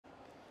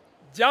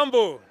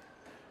Jambo,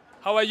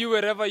 how are you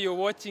wherever you're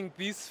watching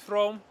this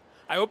from?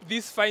 I hope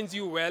this finds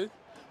you well.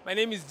 My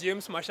name is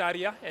James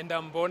Macharia and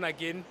I'm born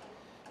again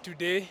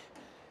today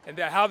and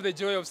I have the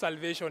joy of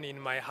salvation in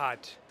my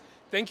heart.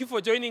 Thank you for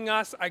joining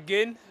us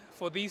again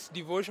for this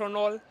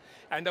devotional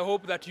and I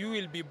hope that you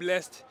will be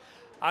blessed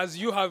as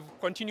you have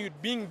continued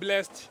being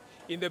blessed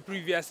in the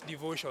previous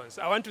devotions.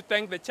 I want to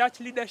thank the church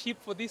leadership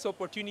for this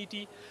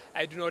opportunity.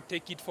 I do not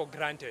take it for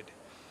granted.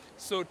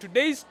 So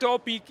today's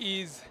topic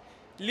is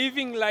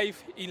living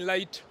life in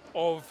light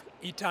of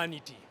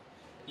eternity.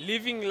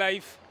 Living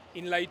life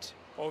in light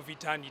of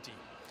eternity.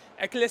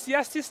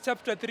 Ecclesiastes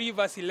chapter 3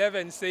 verse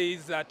 11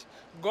 says that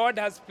God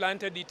has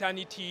planted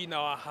eternity in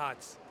our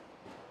hearts.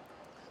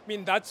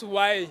 That's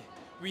why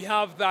we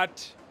have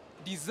that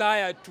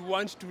desire to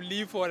want to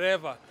live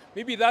forever.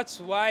 Maybe that's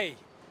why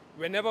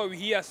whenever we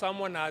hear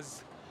someone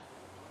has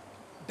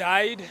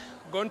died,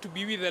 gone to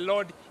be with the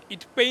Lord,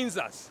 it pains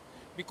us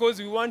because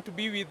we want to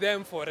be with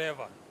them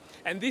forever.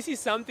 And this is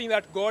something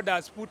that God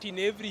has put in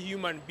every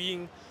human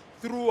being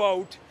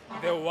throughout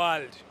the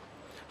world.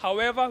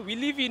 However, we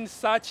live in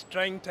such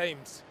trying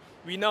times.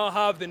 We now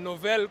have the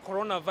novel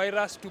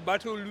coronavirus to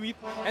battle with,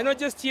 and not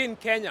just here in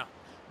Kenya,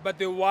 but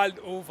the world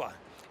over.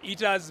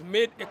 It has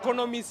made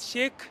economies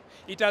shake.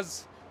 It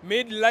has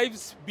made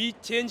lives be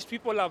changed.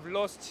 People have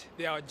lost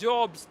their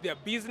jobs, their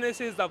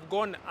businesses have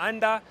gone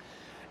under.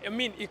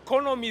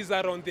 Economies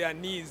are on their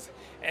knees.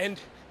 And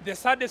the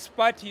saddest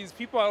part is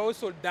people are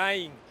also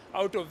dying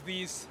out of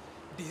this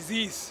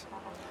disease.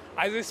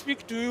 As I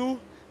speak to you,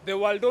 the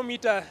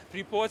Worldometer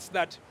reports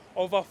that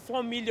over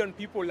 4 million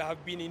people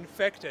have been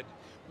infected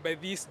by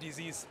this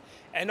disease.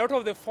 And out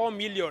of the 4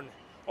 million,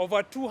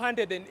 over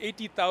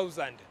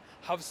 280,000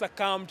 have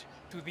succumbed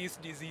to this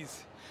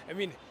disease.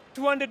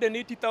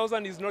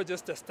 280,000 is not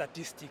just a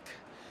statistic.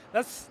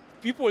 That's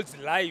people's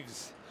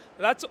lives.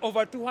 That's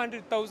over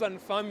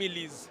 200,000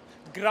 families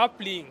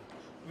grappling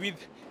with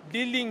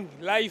doing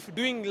life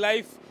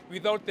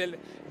without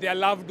their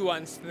loved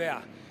ones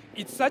there.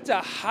 It's such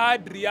a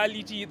hard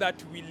reality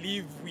that we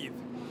live with.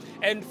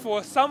 And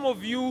for some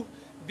of you,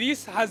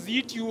 this has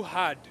hit you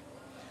hard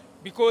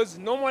because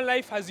normal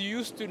life as you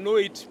used to know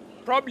it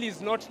probably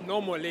is not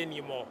normal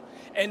anymore.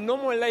 And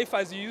normal life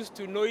as you used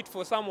to know it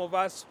for some of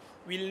us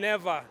will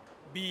never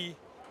be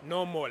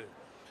normal.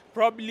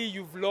 Probably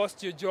you've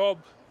lost your job,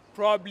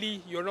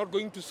 probably you're not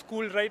going to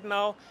school right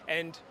now,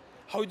 and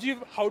how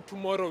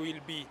tomorrow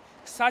will be.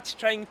 Such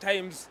trying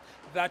times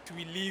that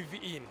we live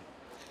in.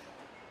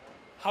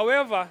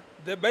 However,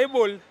 the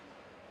Bible,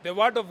 the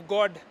Word of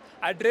God,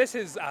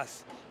 addresses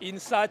us in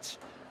such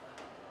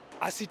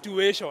a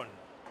situation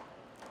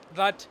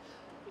that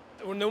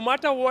no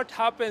matter what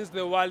happens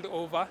the world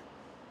over,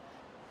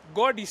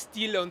 God is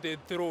still on the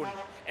throne.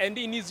 And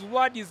in His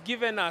Word, He's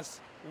given us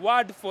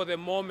word for the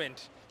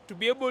moment to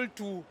be able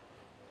to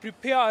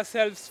prepare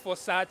ourselves for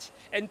such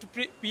and to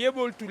be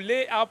able to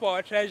lay up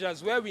our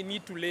treasures where we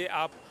need to lay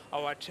up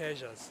our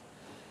treasures.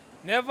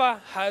 Never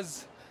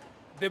has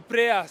the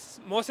prayers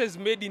Moses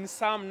made in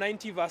Psalm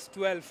 90 verse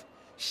 12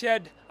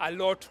 shed a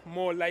lot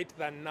more light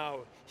than now.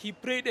 He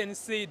prayed and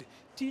said,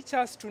 "Teach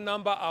us to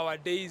number our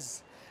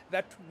days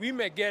that we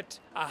may get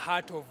a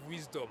heart of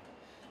wisdom."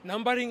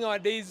 Numbering our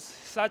days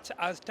such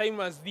as time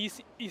as this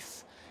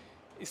is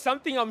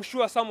something I'm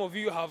sure some of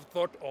you have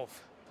thought of,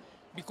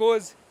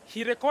 because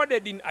he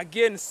recorded in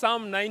again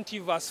Psalm 90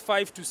 verse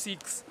 5 to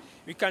 6.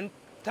 We can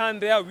turn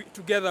there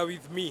together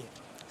with me.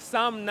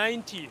 Psalm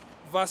 90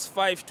 verse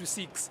 5 to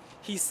 6.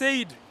 He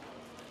said,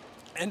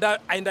 and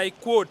I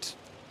quote,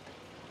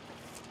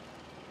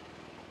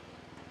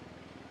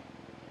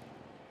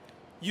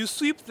 "You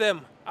sweep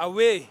them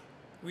away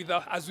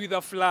as with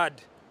a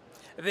flood.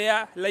 They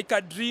are like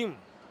a dream,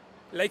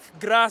 like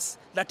grass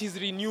that is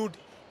renewed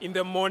in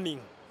the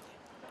morning.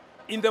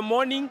 In the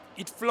morning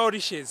it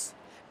flourishes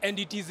and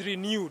it is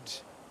renewed.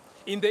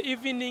 In the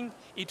evening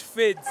it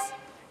fades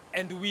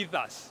and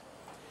withers."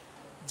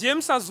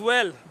 James as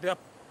well,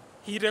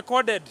 he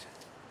recorded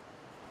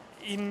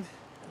in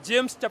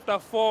James chapter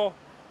 4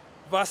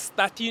 verse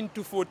 13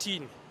 to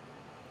 14.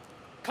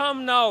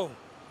 "Come now,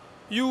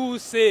 you who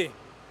say,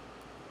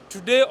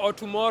 today or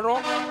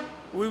tomorrow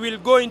we will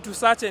go into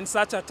such and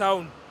such a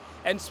town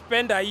and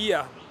spend a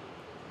year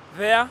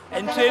there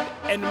and trade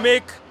and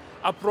make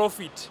a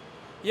profit.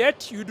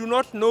 Yet you do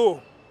not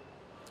know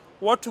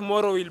what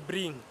tomorrow will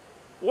bring.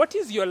 What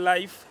is your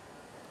life?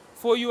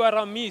 For you are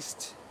a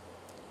mist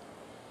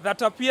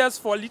that appears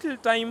for a little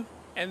time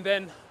and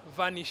then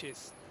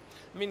vanishes."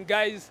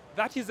 Guys,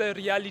 that is the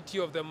reality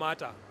of the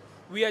matter.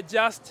 We are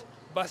just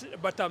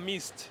but a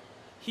mist,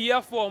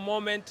 here for a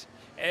moment,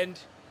 and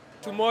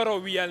tomorrow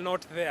we are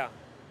not there.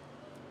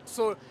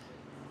 So,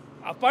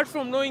 apart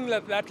from knowing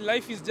that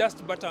life is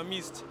just but a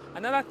mist,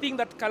 another thing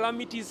that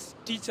calamities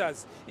teach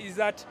us is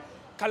that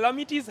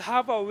calamities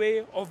have a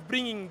way of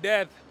bringing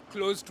death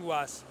close to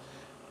us.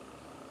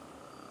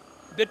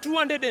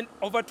 The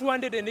over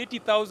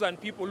 280,000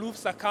 people who've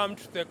succumbed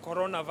to the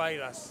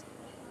coronavirus,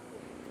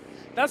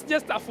 that's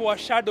just a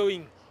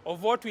foreshadowing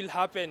of what will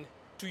happen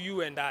to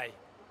you and I.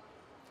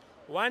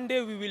 One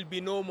day we will be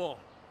no more.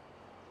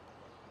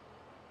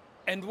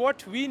 And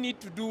what we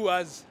need to do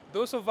as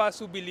those of us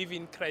who believe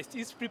in Christ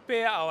is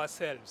prepare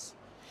ourselves.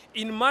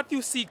 In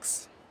Matthew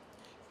 6,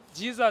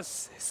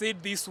 Jesus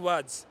said these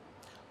words,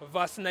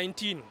 verse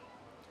 19,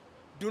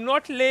 "Do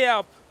not lay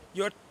up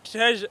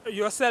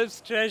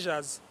yourselves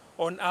treasures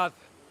on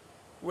earth,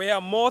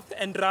 where moth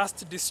and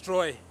rust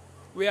destroy,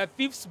 where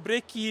thieves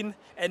break in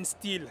and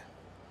steal.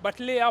 But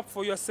lay up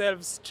for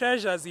yourselves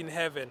treasures in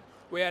heaven,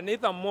 where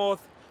neither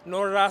moth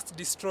nor rust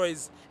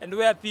destroys, and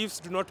where thieves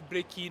do not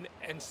break in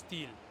and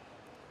steal."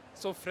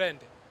 So friend,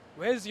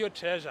 where's your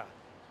treasure?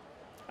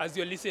 As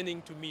you're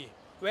listening to me,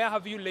 where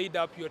have you laid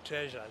up your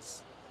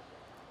treasures?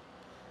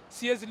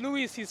 C.S.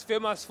 Lewis is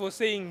famous for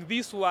saying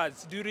these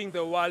words during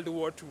the World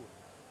War II.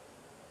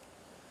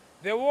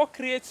 The war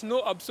creates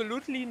no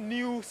absolutely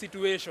new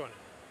situation.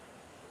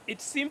 It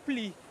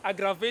simply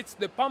aggravates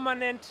the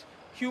permanent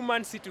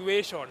human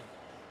situation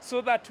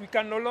so that we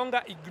can no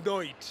longer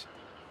ignore it.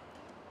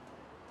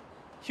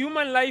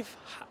 Human life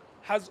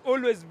has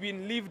always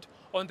been lived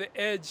on the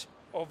edge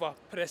of a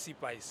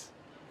precipice.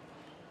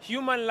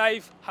 Human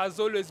life has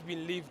always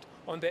been lived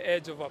on the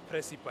edge of a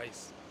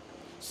precipice.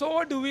 So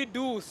what do we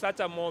do such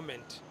a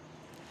moment?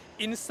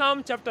 In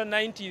Psalm chapter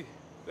 90,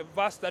 the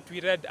verse that we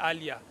read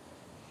earlier,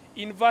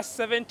 in verse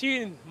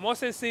 17,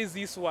 Moses says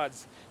these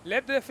words,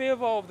 "Let the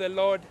favor of the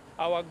Lord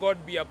our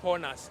God be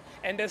upon us,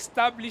 and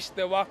establish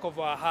the work of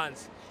our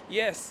hands."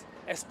 Yes,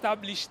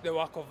 establish the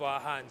work of our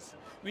hands.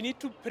 We need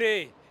to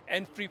pray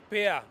and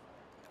prepare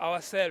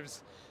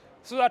ourselves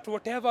so that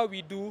whatever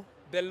we do,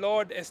 the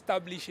Lord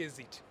establishes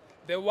it,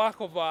 the work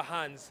of our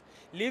hands.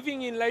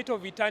 Living in light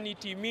of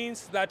eternity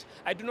means that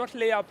I do not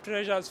lay up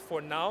treasures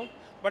for now,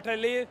 but I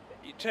lay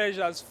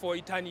treasures for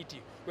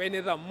eternity, where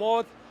neither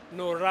moth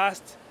nor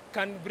rust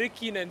can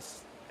break in and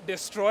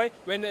destroy,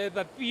 when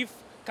the thief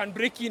can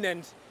break in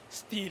and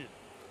steal.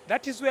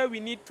 That is where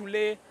we need to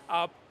lay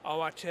up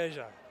our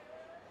treasure.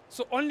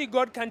 So only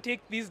God can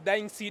take this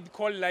dying seed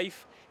called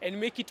life and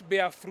make it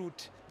bear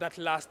fruit that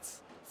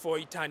lasts for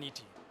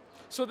eternity.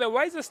 So the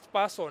wisest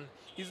person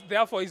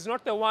is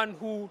not the one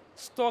who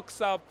stocks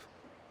up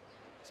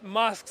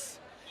masks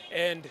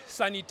and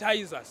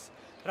sanitizers.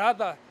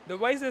 Rather, the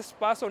wisest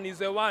person is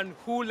the one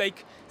who,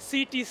 like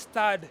C.T.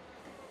 Studd,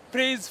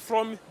 prays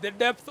from the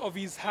depth of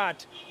his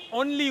heart.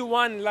 Only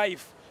one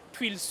life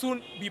will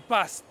soon be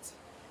past.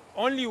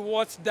 Only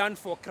what's done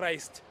for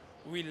Christ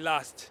will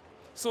last.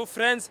 So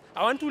friends,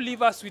 I want to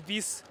leave us with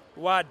this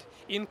word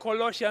in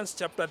Colossians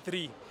chapter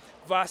 3,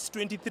 verse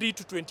 23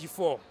 to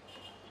 24.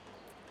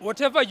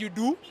 "Whatever you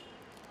do,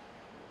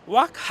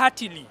 work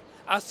heartily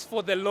as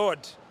for the Lord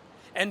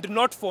and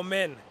not for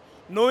men,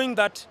 knowing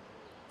that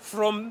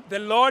from the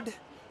Lord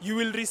you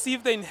will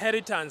receive the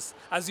inheritance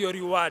as your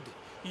reward."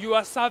 You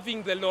are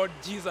serving the Lord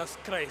Jesus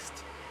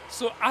Christ.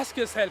 So ask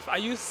yourself, are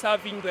you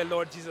serving the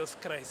Lord Jesus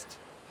Christ?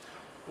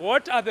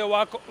 What are the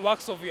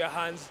works of your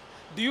hands?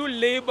 Do you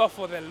labor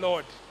for the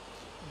Lord?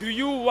 Do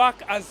you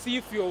work as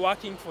if you're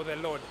working for the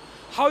Lord?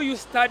 How you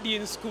study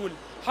in school,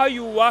 how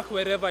you work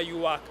wherever you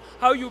work,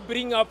 how you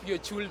bring up your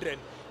children,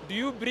 do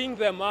you bring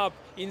them up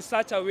in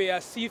such a way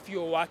as if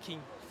you're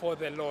working for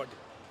the Lord?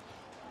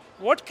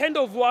 What kind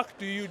of work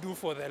do you do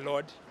for the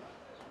Lord?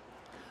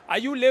 Are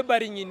you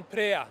laboring in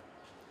prayer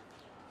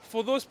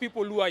for those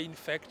people who are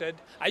infected?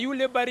 Are you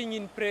laboring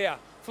in prayer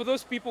for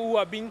those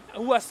people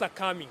who are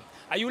succumbing?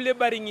 Are you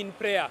laboring in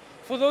prayer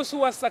for those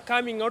who are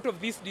succumbing out of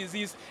this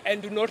disease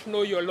and do not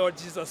know your Lord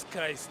Jesus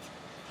Christ?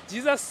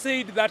 Jesus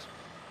said that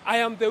I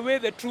am the way,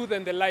 the truth,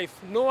 and the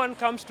life. No one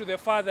comes to the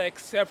Father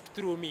except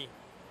through me.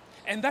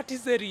 And that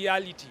is the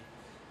reality.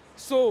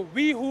 So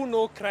we who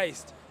know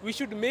Christ, we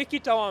should make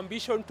it our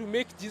ambition to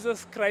make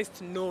Jesus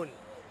Christ known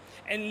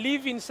and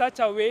live in such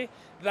a way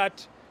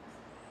that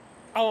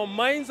our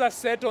minds are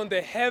set on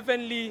the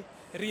heavenly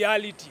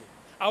reality.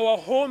 Our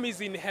home is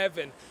in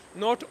heaven,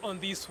 not on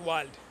this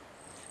world.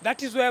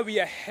 That is where we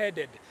are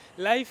headed.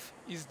 Life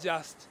is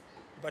just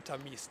but a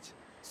mist.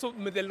 So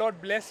may the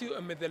Lord bless you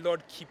and may the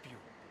Lord keep you.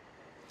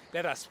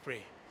 Let us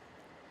pray.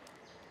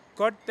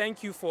 God,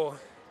 thank you for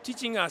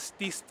teaching us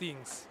these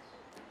things.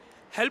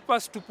 Help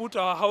us to put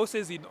our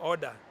houses in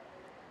order.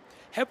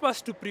 Help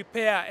us to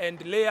prepare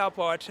and lay up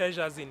our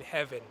treasures in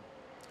heaven.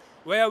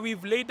 Where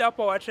we've laid up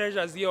our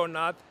treasures here on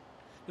earth,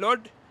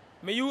 Lord,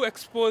 may you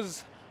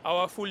expose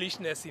our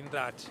foolishness in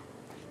that.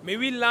 May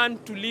we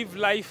learn to live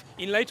life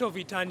in light of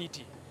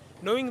eternity,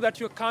 knowing that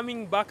you're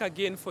coming back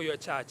again for your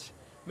church.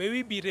 May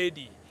we be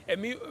ready,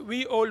 and may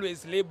we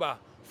always labor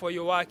for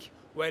your work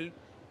while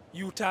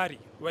you tarry,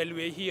 while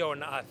we're here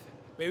on earth.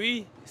 May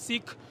we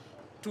seek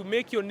to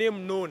make your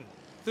name known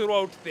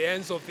throughout the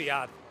ends of the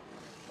earth,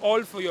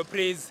 all for your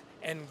praise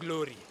and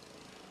glory.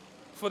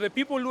 For the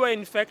people who are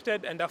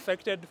infected and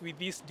affected with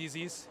this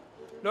disease,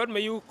 Lord,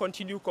 may you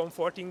continue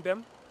comforting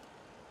them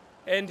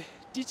and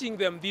teaching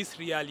them these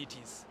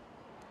realities.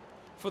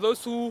 For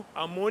those who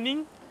are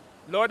mourning,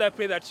 Lord, I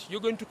pray that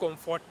you're going to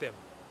comfort them.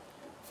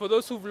 For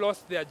those who've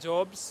lost their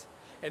jobs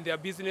and their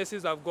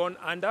businesses have gone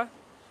under,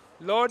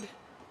 Lord,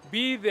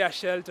 be their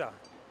shelter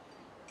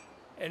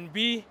and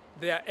be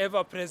their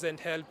ever-present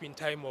help in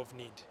time of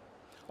need.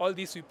 All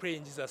this we pray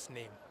in Jesus'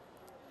 name.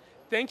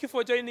 Thank you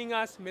for joining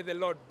us. May the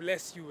Lord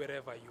bless you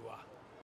wherever you are.